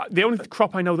remembering. Yeah. The only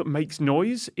crop I know that makes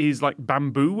noise is like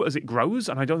bamboo as it grows,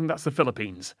 and I don't think that's the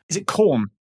Philippines. Is it corn?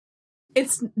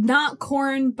 It's not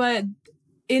corn, but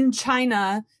in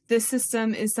China, this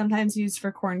system is sometimes used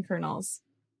for corn kernels.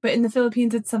 But in the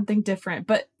Philippines, it's something different.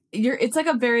 But it's like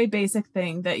a very basic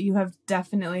thing that you have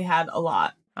definitely had a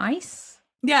lot. Rice?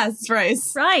 Yes,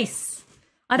 rice. Rice.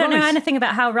 I don't know anything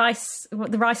about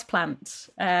the rice plant,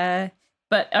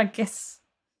 but I guess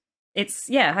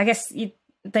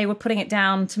they were putting it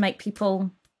down to make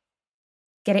people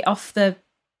get it off the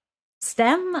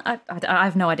stem. I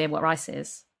have no idea what rice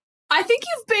is. I think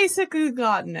you've basically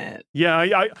gotten it.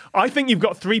 Yeah, I think you've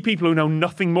got three people who know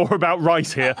nothing more about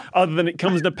rice here, other than it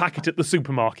comes in a packet at the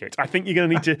supermarket. I think you're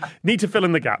going to need to fill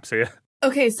in the gaps here.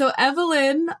 Okay, so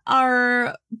Evelyn,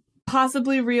 our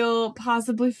possibly real,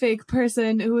 possibly fake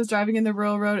person who was driving in the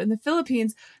rural road in the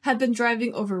Philippines, had been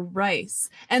driving over rice.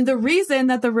 And the reason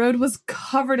that the road was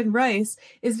covered in rice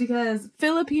is because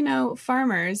Filipino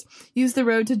farmers use the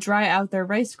road to dry out their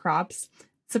rice crops.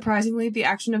 Surprisingly, the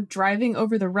action of driving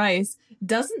over the rice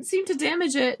doesn't seem to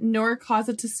damage it nor cause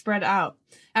it to spread out.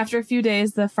 After a few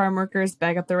days, the farm workers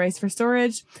bag up the rice for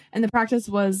storage, and the practice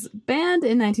was banned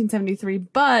in 1973,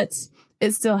 but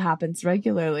it still happens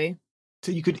regularly.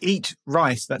 So you could eat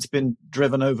rice that's been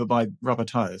driven over by rubber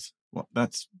tires. What?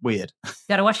 That's weird.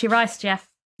 Gotta wash your rice, Jeff.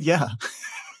 Yeah.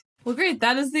 Well, great.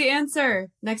 That is the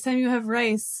answer. Next time you have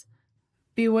rice,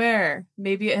 beware.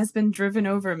 Maybe it has been driven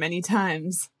over many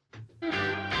times.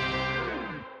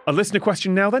 A listener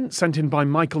question now then, sent in by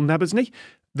Michael Nebesny.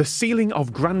 The ceiling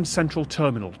of Grand Central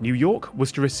Terminal, New York,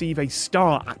 was to receive a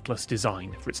Star Atlas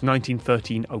design for its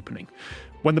 1913 opening.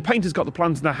 When the painters got the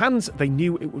plans in their hands, they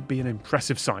knew it would be an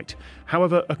impressive sight.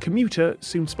 However, a commuter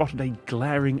soon spotted a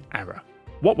glaring error.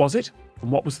 What was it,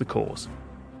 and what was the cause?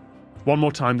 One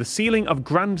more time, the ceiling of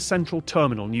Grand Central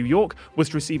Terminal, New York, was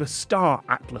to receive a Star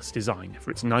Atlas design for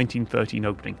its 1913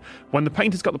 opening. When the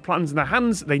painters got the plans in their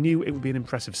hands, they knew it would be an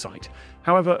impressive sight.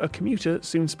 However, a commuter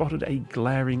soon spotted a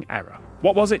glaring error.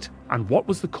 What was it, and what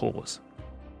was the cause?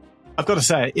 I've got to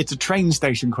say, it's a train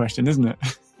station question, isn't it?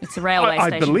 It's a railway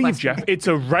station I believe, question. Jeff, it's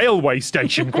a railway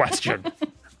station question.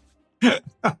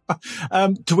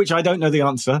 To which I don't know the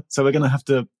answer, so we're going to have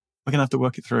to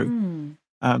work it through.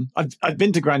 I've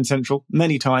been to Grand Central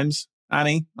many times.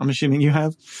 Annie, I'm assuming you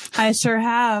have. I sure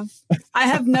have. I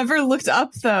have never looked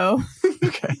up, though.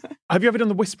 Okay. Have you ever done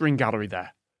the Whispering Gallery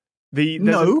there?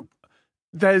 No.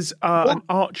 There's an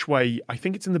archway, I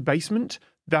think it's in the basement,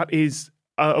 that is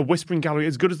a Whispering Gallery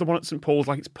as good as the one at St. Paul's,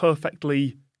 like it's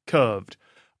perfectly curved.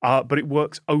 But it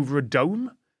works over a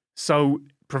dome. So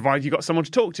provided you've got someone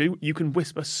to talk to, you can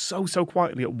whisper so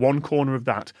quietly at one corner of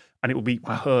that, and it will be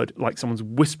heard like someone's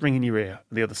whispering in your ear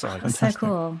on the other side. That's so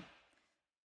cool.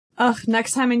 Ugh,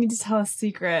 next time I need to tell a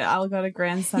secret, I'll go to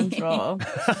Grand Central.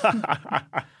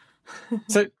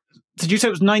 So, did you say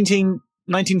it was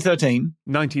 1913?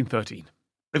 1913.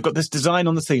 They've got this design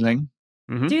on the ceiling.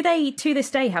 Mm-hmm. Do they, to this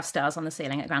day, have stars on the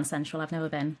ceiling at Grand Central? I've never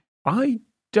been. I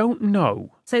don't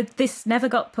know. So this never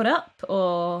got put up,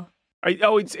 or...?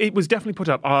 It was definitely put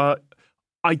up.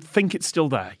 I think it's still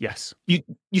there, yes.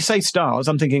 You say stars,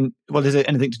 I'm thinking, well, is it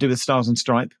anything to do with Stars and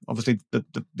Stripe? Obviously, the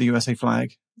USA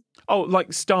flag. Oh,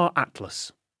 like Star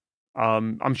Atlas.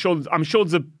 I'm sure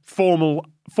there's a formal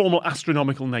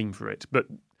astronomical name for it, but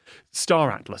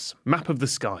Star Atlas, map of the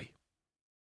sky.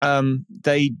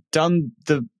 They done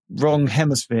the wrong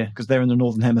hemisphere because they're in the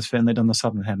northern hemisphere and they done the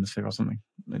southern hemisphere or something.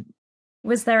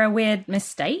 Was there a weird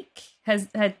mistake?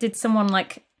 Did someone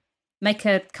make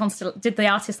a did the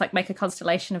artist make a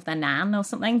constellation of their nan or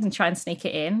something and try and sneak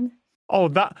it in? Oh,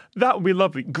 that would be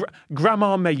lovely.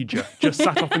 Grandma Major just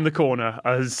sat off in the corner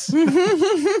as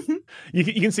you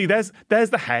can see. There's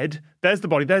the head. There's the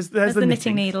body. There's the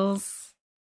knitting needles.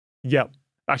 Yep.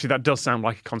 Actually, that does sound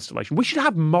like a constellation. We should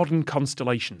have modern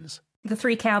constellations. The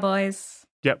 3 cowboys.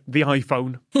 Yep. The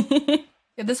iPhone.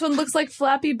 Yeah, this one looks like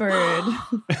Flappy Bird.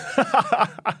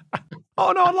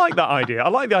 Oh, no, I like that idea. I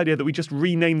like the idea that we just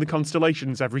rename the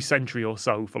constellations every century or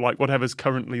so for whatever's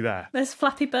currently there. There's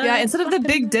Flappy Bird. Yeah, instead of the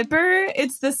Big Dipper,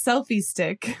 it's the selfie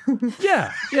stick.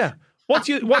 Yeah. What's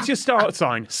your star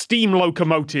sign? Steam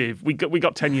locomotive. We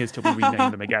got 10 years till we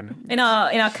rename them again. In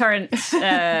our current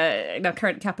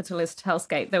capitalist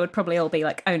hellscape, they would probably all be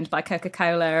owned by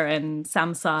Coca-Cola and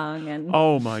Samsung and.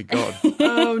 Oh my god.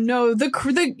 Oh no, the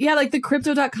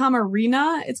crypto.com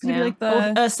arena. It's gonna be like the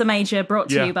or Ursa Major, brought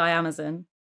to you by Amazon.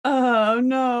 Oh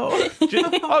no.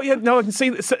 Oh yeah, no, I can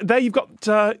see so there. You've got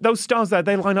those stars there.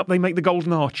 They line up. They make the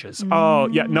golden arches. Oh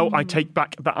yeah, no, I take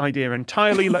back that idea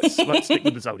entirely. Let's stick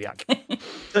with the zodiac.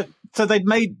 So they've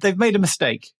made a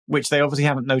mistake, which they obviously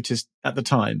haven't noticed at the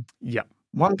time. Yeah,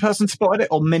 one person spotted it,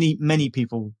 or many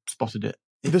people spotted it.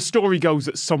 The story goes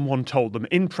that someone told them.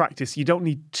 In practice, you don't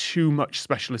need too much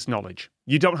specialist knowledge.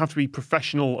 You don't have to be a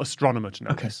professional astronomer to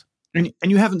know this. And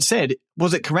you haven't said,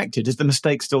 was it corrected? Is the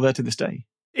mistake still there to this day?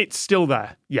 It's still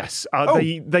there, yes.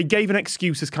 They gave an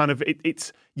excuse as kind of,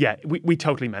 we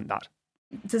totally meant that.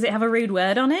 Does it have a rude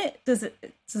word on it? Does it?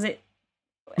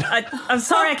 I'm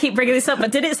sorry I keep bringing this up,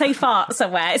 but did it say fart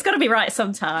somewhere? It's got to be right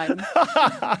sometime.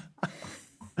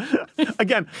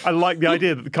 Again, I like the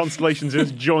idea that the constellations are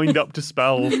just joined up to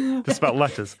spell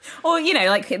letters. Or,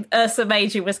 Ursa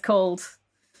Major was called,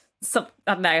 I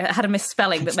don't know, it had a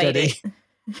misspelling that made it.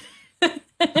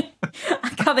 I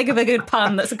can't think of a good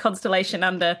pun that's a constellation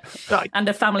and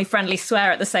a family-friendly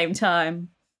swear at the same time.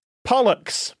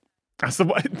 Pollux. That's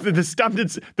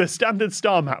the standard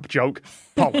star map joke.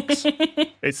 Pollux.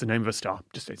 It's the name of a star.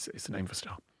 It's the name of a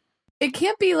star. It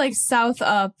can't be south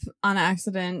up on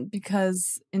accident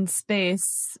because in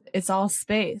space it's all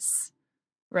space,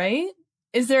 right?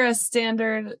 Is there a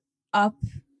standard up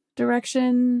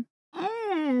direction?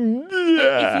 If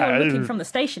you're looking from the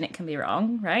station, it can be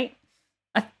wrong, right?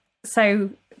 So,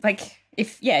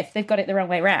 if they've got it the wrong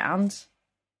way round,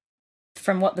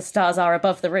 from what the stars are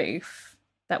above the roof,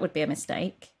 that would be a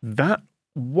mistake. That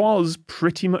was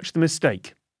pretty much the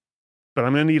mistake. But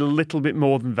I'm going to need a little bit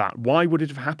more than that. Why would it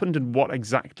have happened, and what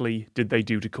exactly did they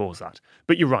do to cause that?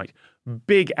 But you're right.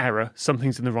 Big error.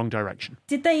 Something's in the wrong direction.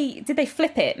 Did they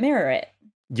flip it, mirror it?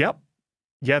 Yep.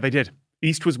 Yeah, they did.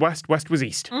 East was west, west was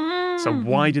east. So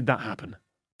why did that happen?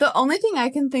 The only thing I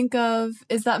can think of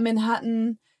is that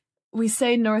Manhattan, we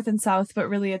say north and south, but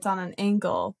really it's on an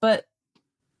angle. But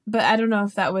I don't know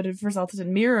if that would have resulted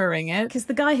in mirroring it. Because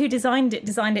the guy who designed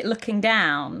it looking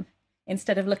down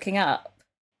instead of looking up.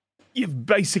 You've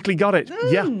basically got it.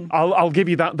 Yeah, I'll give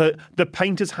you that. The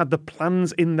painters had the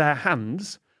plans in their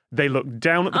hands. They looked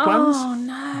down at the plans. Oh,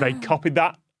 no. They copied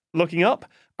that looking up,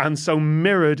 and so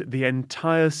mirrored the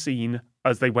entire scene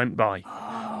as they went by.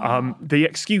 The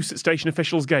excuse that station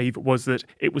officials gave was that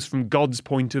it was from God's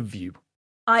point of view.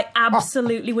 I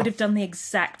absolutely would have done the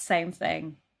exact same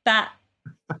thing.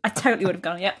 I totally would have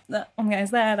gone, yep, that one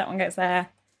goes there, that one goes there.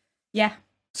 Yeah.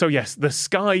 So yes, the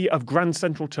sky of Grand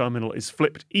Central Terminal is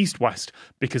flipped east-west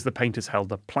because the painters held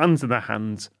the plans in their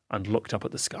hands and looked up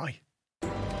at the sky.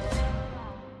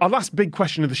 Our last big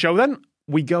question of the show then.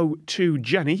 We go to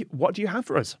Jenny. What do you have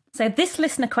for us? So this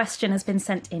listener question has been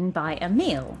sent in by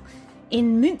Emil.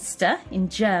 In Münster, in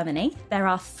Germany, there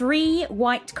are 3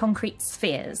 white concrete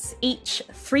spheres, each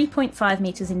 3.5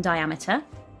 metres in diameter,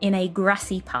 in a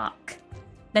grassy park.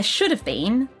 There should have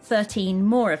been 13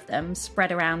 more of them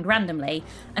spread around randomly,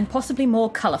 and possibly more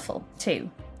colourful too.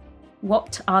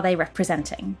 What are they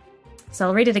representing? So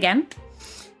I'll read it again.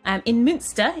 In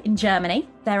Münster, in Germany,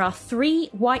 there are 3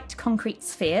 white concrete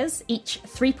spheres, each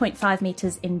 3.5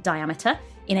 metres in diameter,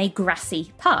 in a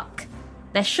grassy park.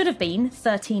 There should have been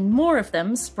 13 more of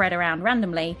them spread around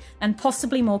randomly, and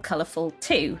possibly more colourful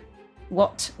too.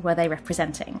 What were they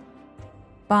representing?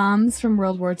 Bombs from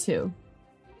World War II.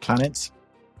 Planets.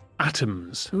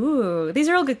 Atoms. Ooh, these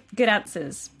are all good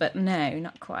answers, but no,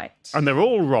 not quite. And they're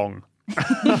all wrong.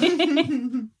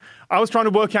 I was trying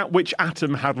to work out which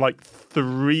atom had like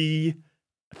 3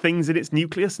 things in its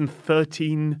nucleus and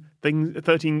 13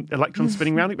 electrons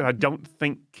spinning around it, but I don't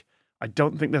think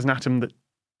there's an atom that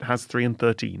has 3 and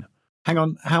 13. Hang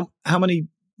on, how many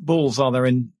balls are there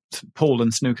in pool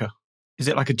and snooker? Is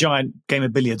it like a giant game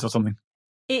of billiards or something?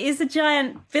 It is a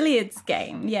giant billiards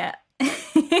game, yeah.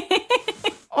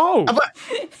 Oh! Have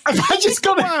I just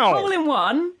got it? Wow! All in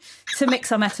one, to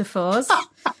mix our metaphors. What?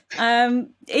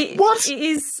 It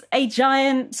is a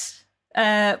giant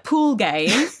pool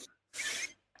game.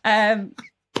 In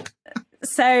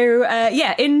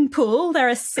pool, there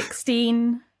are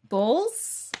 16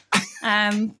 balls.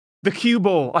 The cue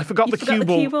ball. I forgot You the forgot cue the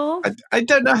ball. cue ball? I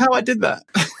don't know how I did that.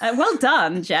 Well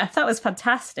done, Jeff. That was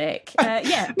fantastic.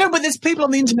 Yeah. No, but there's people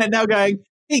on the internet now going,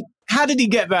 hey, how did he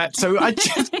get that? So I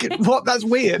just, what? That's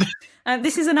weird.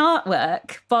 This is an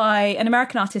artwork by an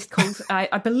American artist called,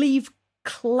 I believe,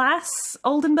 Claes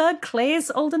Oldenburg.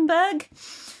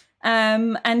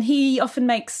 And he often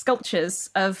makes sculptures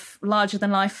of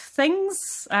larger-than-life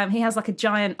things. He has like a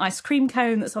giant ice cream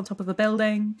cone that's on top of a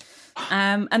building.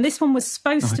 And this one was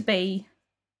supposed to be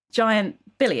giant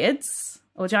billiards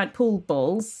or giant pool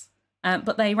balls,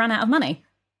 but they ran out of money.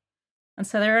 And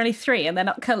so there are only 3 and they're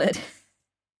not coloured.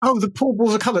 Oh, the pool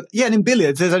balls are coloured. Yeah, and in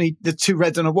billiards, there's 2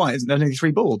 reds and a white, isn't there? Only 3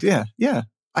 balls. Yeah.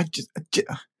 I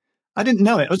didn't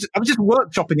know it. I was just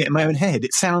workshopping it in my own head.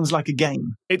 It sounds like a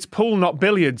game. It's pool, not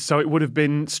billiards, so it would have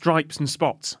been stripes and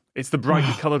spots. It's the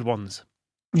brightly coloured ones.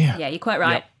 Yeah. Yeah, you're quite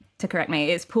right to correct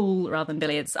me. It's pool rather than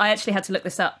billiards. I actually had to look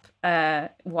this up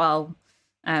while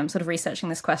sort of researching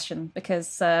this question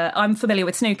because I'm familiar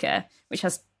with snooker, which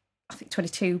has, I think,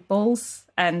 22 balls.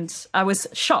 And I was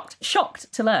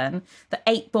shocked to learn that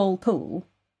 8-ball pool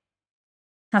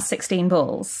has 16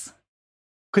 balls.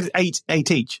 Because it's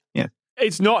 8 each. Yeah.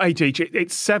 It's not 8 each.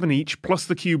 It's 7 each, plus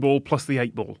the cue ball, plus the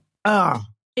 8 ball. Ah.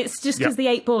 It's just because the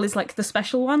 8 ball is like the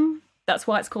special one. That's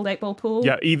why it's called 8-ball pool.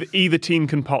 Yeah, either team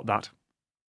can pot that.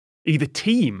 Either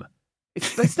team.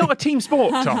 It's not a team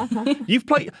sport, Tom. You've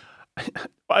played...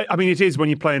 I mean, it is when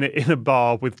you're playing it in a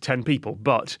bar with 10 people,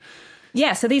 but...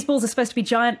 Yeah, so these balls are supposed to be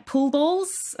giant pool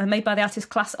balls made by the artist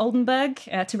Claes Oldenburg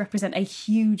to represent a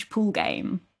huge pool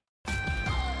game.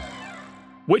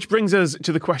 Which brings us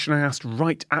to the question I asked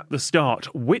right at the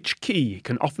start. Which key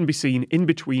can often be seen in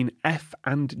between F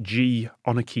and G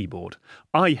on a keyboard?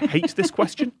 I hate this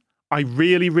question. I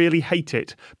really, really hate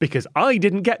it because I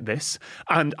didn't get this,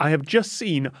 and I have just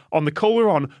seen on the call we're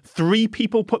on 3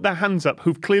 people put their hands up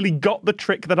who've clearly got the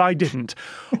trick that I didn't.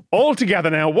 All together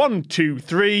now, 1, 2,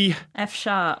 3. F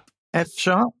sharp. F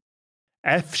sharp?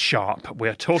 F sharp.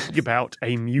 We're talking about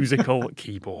a musical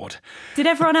keyboard. Did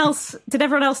everyone else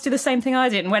do the same thing I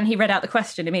did? And when he read out the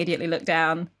question, immediately looked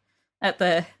down at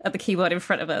the keyboard in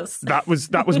front of us. That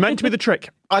was meant to be the trick.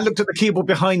 I looked at the keyboard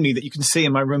behind me that you can see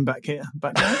in my room back here.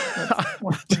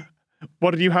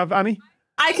 What did you have, Annie?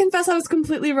 I confess I was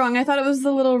completely wrong. I thought it was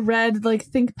the little red, like,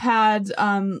 ThinkPad.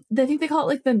 I think they call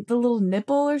it, like, the little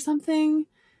nipple or something.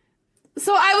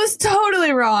 So I was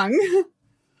totally wrong.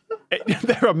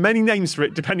 There are many names for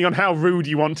it, depending on how rude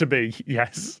you want to be,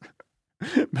 yes.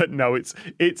 But no, it's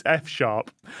F sharp.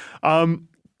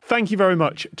 Thank you very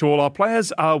much to all our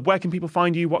players. Where can people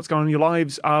find you? What's going on in your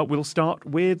lives? We'll start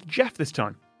with Jeff this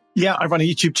time. Yeah, I run a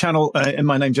YouTube channel in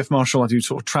my name, Jeff Marshall. I do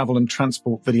sort of travel and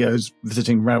transport videos,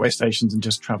 visiting railway stations and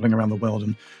just travelling around the world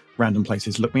and random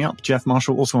places. Look me up, Jeff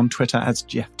Marshall, also on Twitter as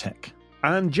Jeff Tech.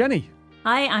 And Jenny.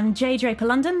 Hi, I'm Jay Draper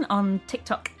London on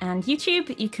TikTok and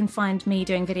YouTube. You can find me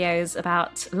doing videos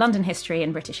about London history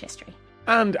and British history.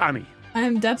 And Annie.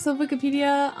 I'm Depths of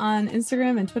Wikipedia on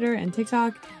Instagram and Twitter and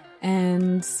TikTok.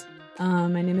 And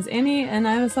my name is Annie, and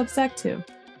I have a Substack too.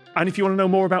 And if you want to know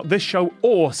more about this show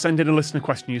or send in a listener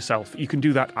question yourself, you can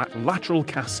do that at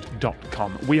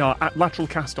lateralcast.com. We are at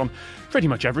lateralcast on pretty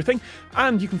much everything,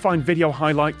 and you can find video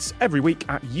highlights every week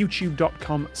at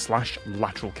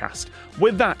youtube.com/lateralcast.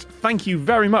 With that, thank you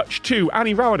very much to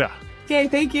Annie Rawader. Okay,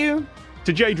 thank you.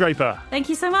 To Jay Draper. Thank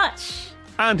you so much.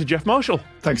 And to Jeff Marshall.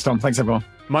 Thanks, Tom. Thanks, everyone.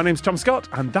 My name's Tom Scott,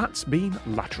 and that's been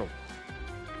Lateral.